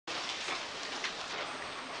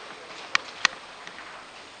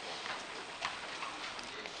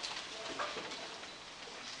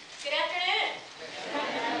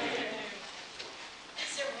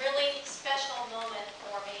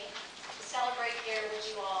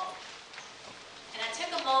you all. And I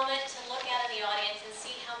took a moment to look out in the audience and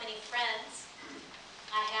see how many friends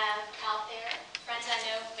I have out there. Friends I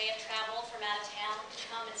know may have traveled from out of town to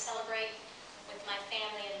come and celebrate with my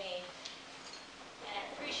family and me. And I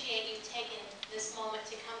appreciate you taking this moment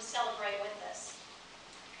to come celebrate with us.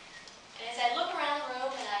 And as I look around the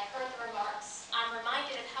room and I heard the remarks, I'm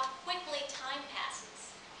reminded of how quickly time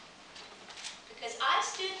passes. Because I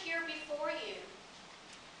stood here before you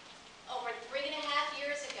over 3.5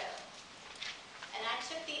 years ago, and I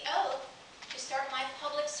took the oath to start my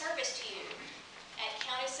public service to you at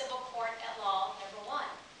County Civil Court at Law Number 1.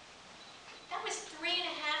 That was 3.5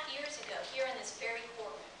 years ago here in this very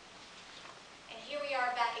courtroom. And here we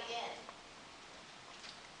are back again.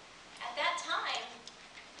 At that time,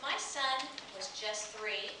 my son was just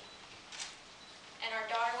 3, and our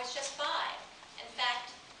daughter was just 5. In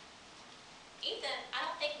fact, Ethan, I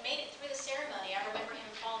don't think, made it through the ceremony. I remember him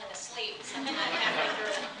falling asleep sometime halfway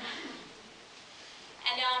through.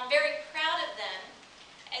 And now I'm very proud of them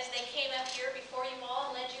as they came up here before you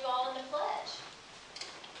all and led you all in the pledge.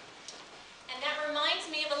 And that reminds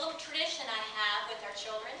me of a little tradition I have with our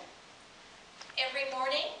children. Every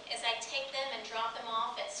morning, as I take them and drop them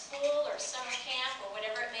off at school or summer camp or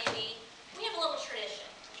whatever it may be, we have a little tradition.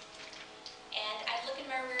 And I look in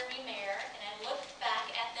my rearview mirror and I look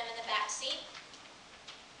back at them in the back seat,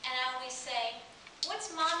 and I always say,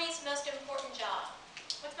 "What's Mommy's most important job?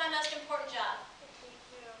 What's my most important job?"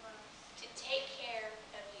 To take care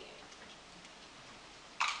of you.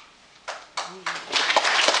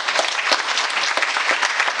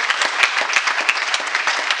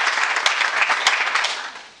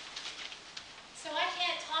 So I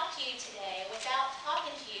can't talk to you today without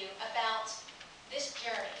talking to you about this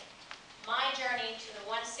journey, my journey to the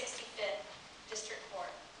 165th District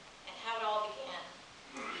Court, and how it all began.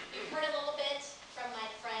 You've heard a little bit from my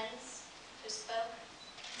friends who spoke,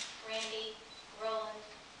 Randy, Roland,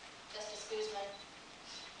 Justice Guzman.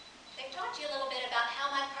 They've talked to you a little bit about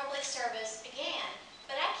how my public service began,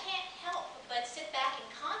 but I can't help but sit back and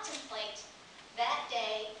contemplate that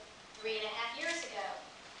day 3.5 years ago.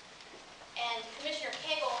 And Commissioner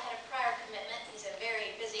Cagle had a prior commitment. He's a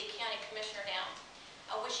very busy county commissioner now.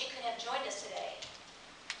 I wish he could have joined us today,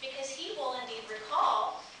 because he will indeed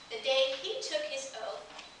recall the day he took his oath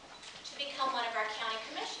to become one of our county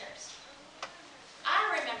commissioners.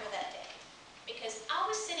 I remember that day because I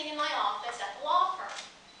was sitting in my office at the law firm,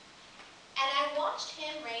 and I watched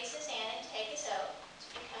him raise his hand and take his oath to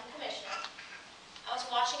become commissioner. I was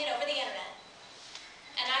watching it over the internet,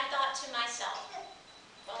 and I thought to myself,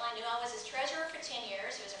 well, I knew I was his treasurer for 10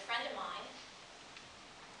 years. He was a friend of mine.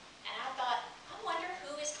 And I thought, I wonder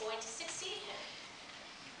who is going to succeed him.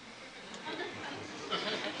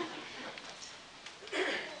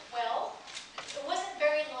 Well, it wasn't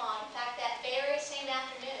very long. In fact, that very same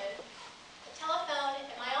afternoon, the telephone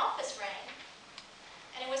in my office rang,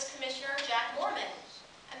 and it was Commissioner Jack Mormon,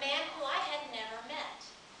 a man who I had never met,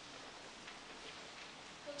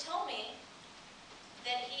 who told me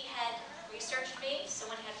that he had researched me,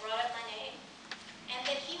 someone had brought up my name, and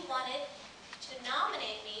that he wanted to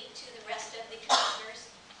nominate me to the rest of the commissioners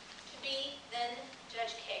to be then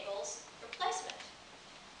Judge Cagle's replacement.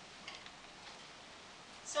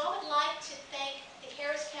 So I would like to thank the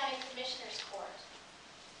Harris County Commissioners Court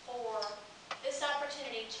for this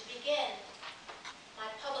opportunity to begin my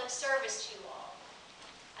public service to you all.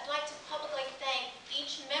 I'd like to publicly thank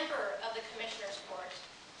each member of the Commissioners Court: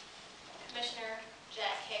 Commissioner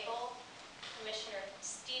Jack Cagle, Commissioner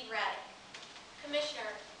Steve Raddick,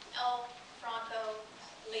 Commissioner L. Franco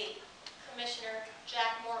Lee, Commissioner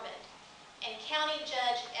Jack Mormon, and County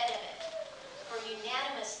Judge Ed Emmett for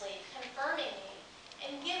unanimously confirming me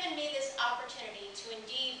and giving me this opportunity to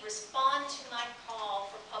indeed respond to my call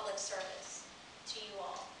for public service to you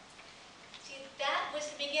all. See, that was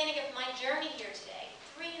the beginning of my journey here today.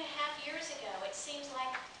 3.5 years ago, it seems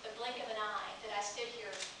like the blink of an eye that I stood here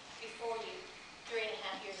before you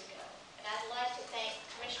 3.5 years ago. And I'd like to thank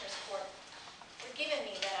Commissioners Court for giving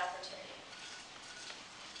me that opportunity.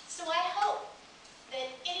 So I hope that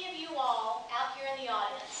any of you all out here in the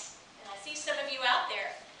audience, and I see some of you out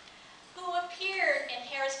there, who appeared in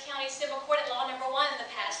Harris County Civil Court at Law Number 1 in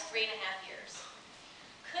the past 3.5 years,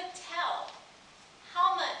 could tell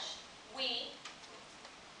how much we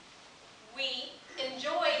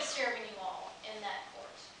enjoyed serving you all in that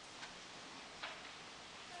court.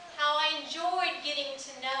 How I enjoyed getting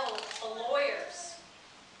to know the lawyers.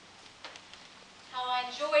 How I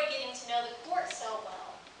enjoyed getting to know the court so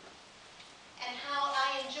well. And how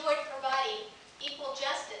I enjoyed providing equal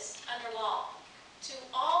justice under law to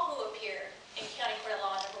all who appeared in County Court at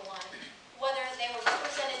Law Number 1, whether they were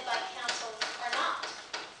represented by counsel or not.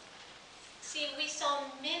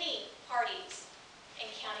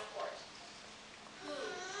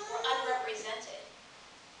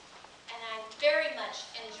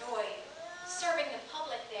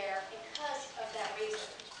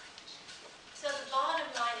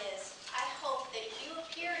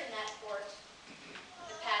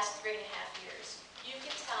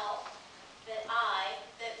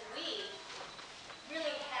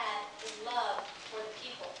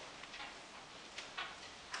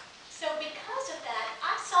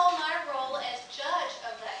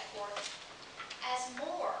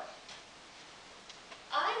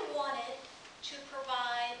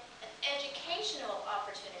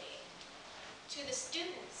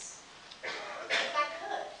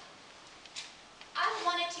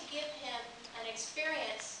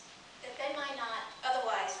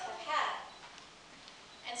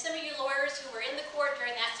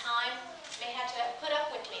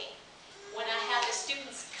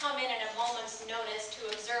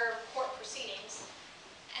 proceedings,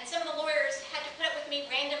 and some of the lawyers had to put up with me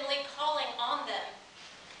randomly calling on them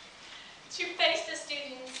to face the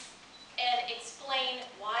students and explain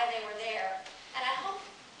why they were there. And I hope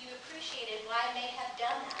you appreciated why I may have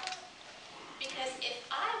done that. Because if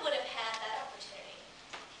I would have had that opportunity,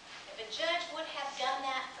 if a judge would have done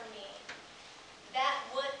that for me, that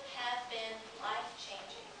would have been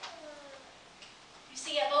life-changing. You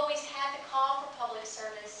see, I've always had the call for public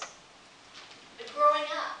service, but growing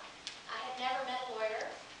up, I had never met a lawyer.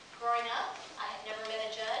 Growing up, I had never met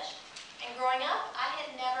a judge. And growing up, I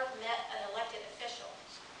had never met an elected official.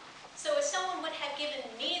 So if someone would have given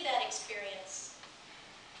me that experience,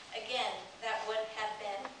 again, that would have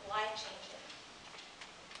been life-changing.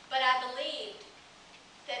 But I believed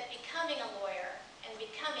that becoming a lawyer and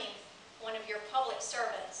becoming one of your public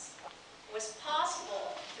servants was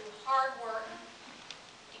possible through hard work,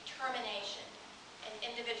 determination, and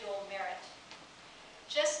individual merit.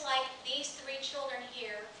 Just like these three children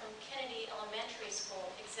here from Kennedy Elementary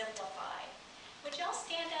School exemplify. Would y'all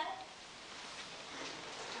stand up?